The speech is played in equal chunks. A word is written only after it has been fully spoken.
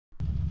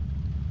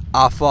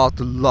I fought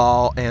the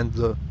law and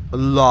the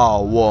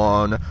law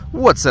won.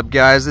 What's up,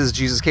 guys? This is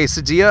Jesus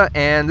Quesadilla,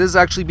 and this is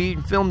actually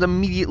being filmed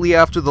immediately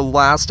after the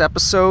last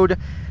episode.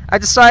 I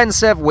decided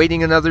instead of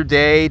waiting another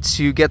day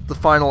to get the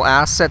final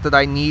asset that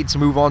I need to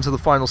move on to the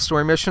final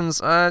story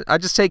missions, I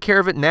just take care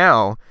of it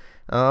now,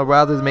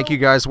 rather than make you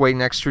guys wait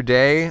an extra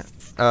day.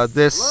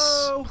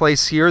 This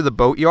place here, the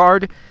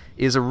Boatyard,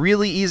 is a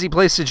really easy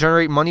place to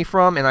generate money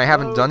from, and I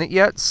haven't done it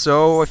yet,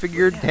 so I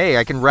figured, hey,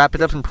 I can wrap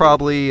it up in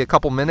probably a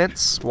couple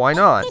minutes. Why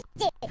not?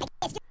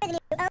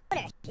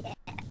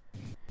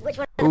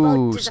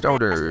 Ooh,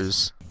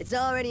 stoners. It's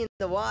already in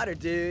the water,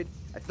 dude.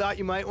 I thought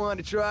you might want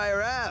to try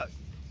her out.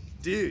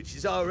 Dude,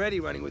 she's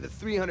already running with a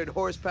 300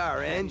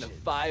 horsepower engine.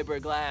 The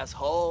fiberglass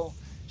hull,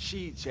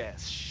 she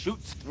just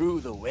shoots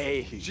through the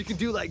waves. She can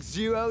do like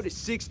 0 to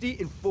 60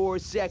 in 4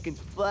 seconds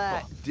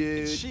flat,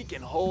 dude. She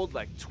can hold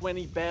like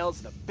 20 bales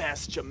of the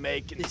best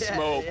Jamaican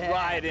smoke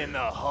right in the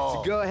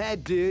hull. So go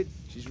ahead, dude.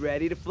 She's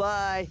ready to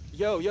fly.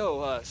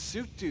 Yo,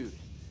 suit dude.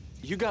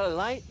 You got a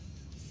light?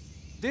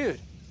 Dude.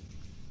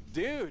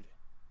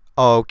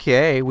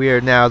 Okay, we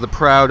are now the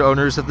proud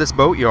owners of this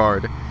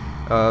boatyard.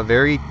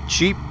 Very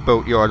cheap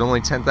boatyard,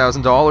 only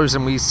 $10,000,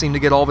 and we seem to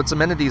get all of its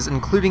amenities,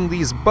 including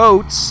these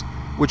boats,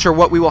 which are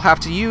what we will have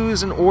to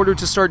use in order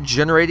to start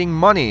generating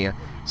money.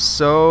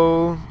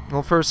 So,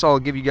 well, first I'll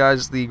give you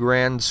guys the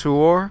grand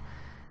tour.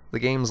 The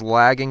game's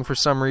lagging for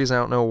some reason, I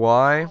don't know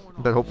why,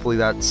 but hopefully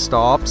that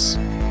stops.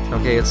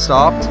 Okay, it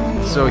stopped.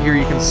 So here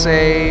you can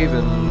save,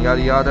 and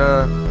yada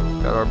yada.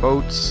 Got our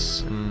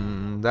boats,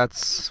 and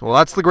that's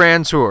the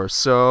grand tour.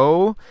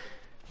 So,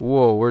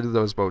 whoa, where did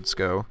those boats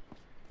go?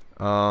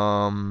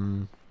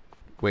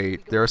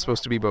 Wait, there are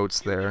supposed to be boats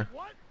there.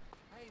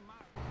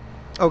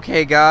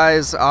 Okay,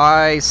 guys,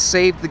 I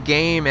saved the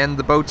game and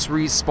the boats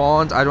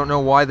respawned. I don't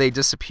know why they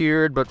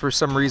disappeared, but for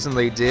some reason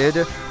they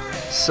did.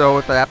 So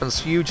if that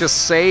happens to you,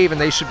 just save, and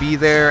they should be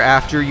there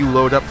after you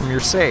load up from your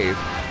save.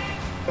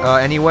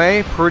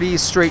 Anyway, pretty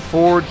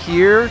straightforward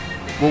here.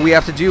 What we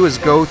have to do is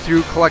go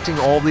through collecting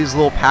all these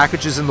little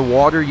packages in the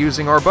water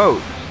using our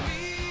boat.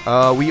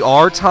 We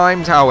are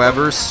timed,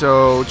 however,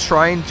 so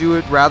try and do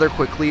it rather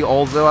quickly,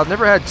 although I've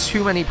never had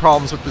too many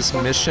problems with this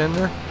mission.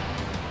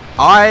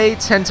 I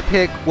tend to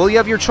pick, well, you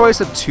have your choice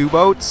of 2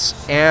 boats,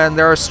 and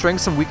there are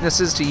strengths and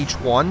weaknesses to each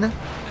one.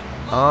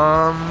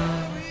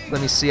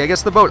 Let me see, I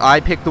guess the boat I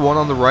picked, the one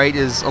on the right,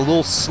 is a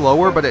little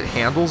slower, but it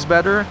handles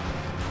better.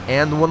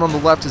 And the one on the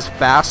left is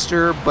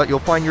faster, but you'll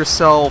find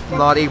yourself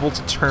not able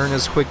to turn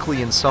as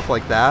quickly and stuff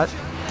like that.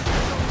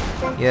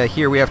 Yeah,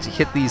 here we have to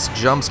hit these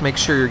jumps, make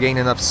sure you're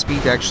gaining enough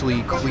speed to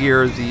actually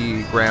clear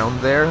the ground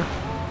there.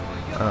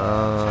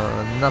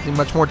 Nothing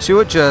much more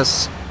to it,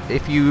 just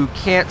if you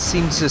can't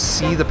seem to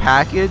see the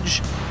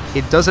package,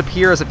 it does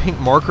appear as a pink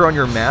marker on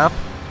your map.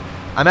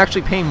 I'm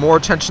actually paying more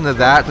attention to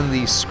that than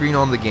the screen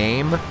on the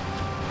game.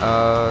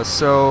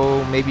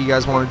 So maybe you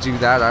guys want to do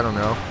that, I don't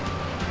know.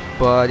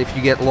 But if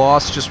you get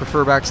lost, just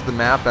refer back to the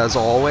map as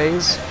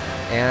always.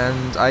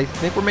 And I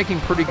think we're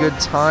making pretty good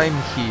time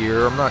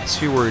here. I'm not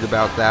too worried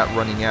about that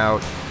running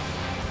out.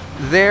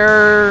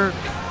 Well,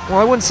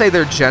 I wouldn't say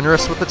they're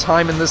generous with the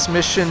time in this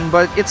mission,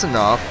 but it's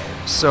enough.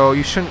 So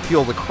you shouldn't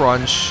feel the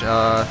crunch.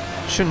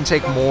 Shouldn't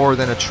take more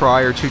than a try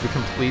or two to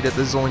complete it.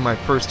 This is only my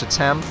first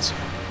attempt,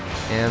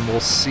 and we'll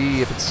see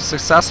if it's a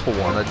successful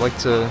one. I'd like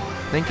to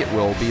think it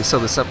will be, so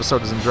this episode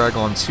doesn't drag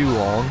on too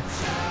long.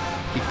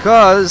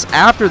 Because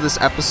after this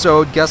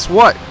episode, guess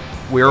what?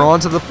 We're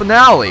on to the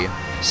finale.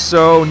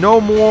 So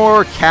no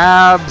more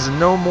cabs, and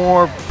no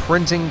more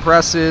printing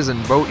presses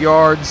and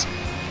boatyards.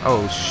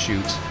 Oh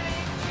shoot.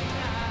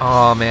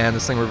 Oh man,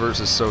 this thing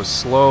reverses so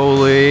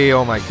slowly.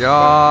 Oh my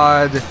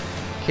god.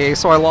 Okay,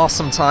 so I lost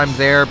some time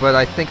there, but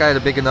I think I had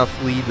a big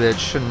enough lead that it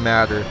shouldn't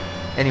matter.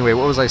 Anyway,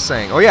 what was I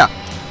saying? Oh yeah.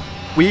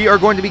 We are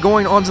going to be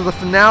going on to the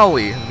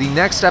finale. The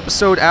next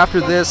episode after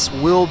this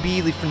will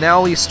be the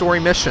finale story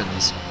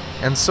missions.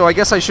 And so I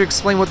guess I should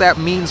explain what that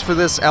means for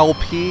this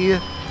LP.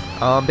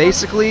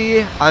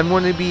 Basically, I'm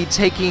going to be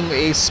taking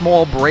a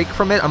small break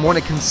from it. I'm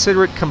going to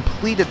consider it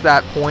complete at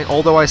that point,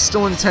 although I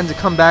still intend to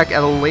come back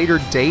at a later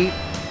date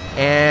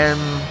and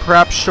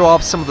perhaps show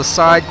off some of the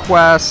side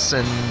quests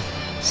and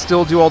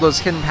still do all those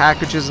hidden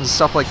packages and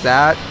stuff like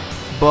that.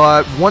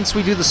 But once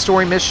we do the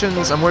story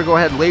missions, I'm going to go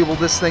ahead and label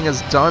this thing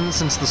as done,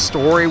 since the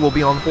story will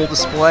be on full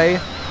display,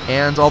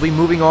 and I'll be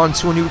moving on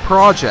to a new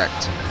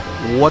project.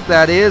 What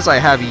that is, I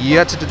have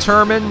yet to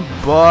determine,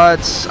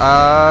 but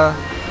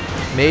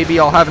maybe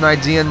I'll have an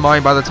idea in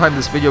mind by the time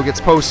this video gets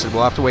posted.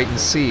 We'll have to wait and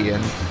see.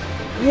 And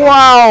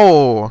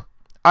wow!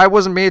 I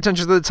wasn't paying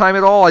attention to the time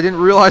at all. I didn't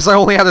realize I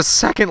only had a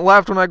second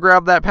left when I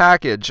grabbed that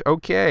package.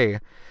 Okay.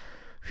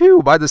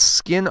 Phew, by the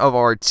skin of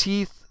our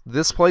teeth,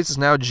 this place is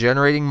now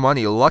generating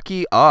money.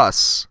 Lucky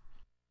us.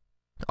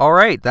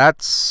 Alright,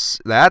 that's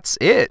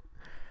it.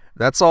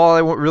 That's all I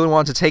really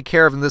wanted to take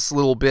care of in this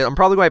little bit. I'm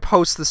probably going to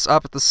post this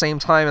up at the same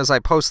time as I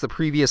post the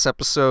previous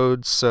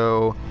episode,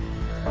 so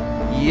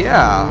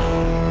yeah.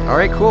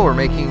 Alright, cool. We're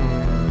making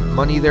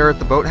money there at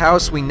the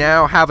boathouse. We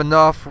now have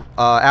enough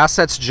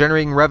assets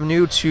generating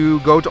revenue to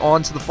go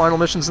on to the final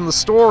missions in the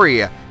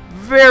story.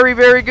 Very,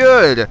 very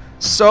good.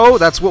 So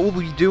that's what we'll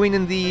be doing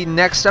in the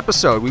next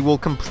episode. We will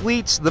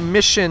complete the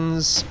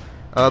missions,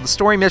 the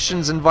story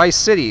missions in Vice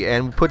City,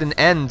 and put an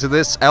end to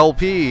this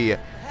LP.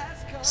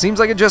 Seems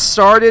like it just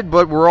started,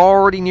 but we're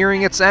already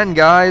nearing its end,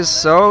 guys.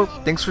 So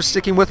thanks for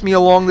sticking with me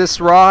along this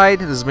ride.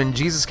 This has been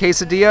Jesus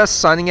Quesadilla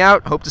signing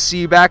out. Hope to see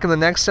you back in the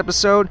next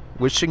episode.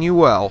 Wishing you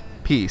well.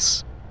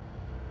 Peace.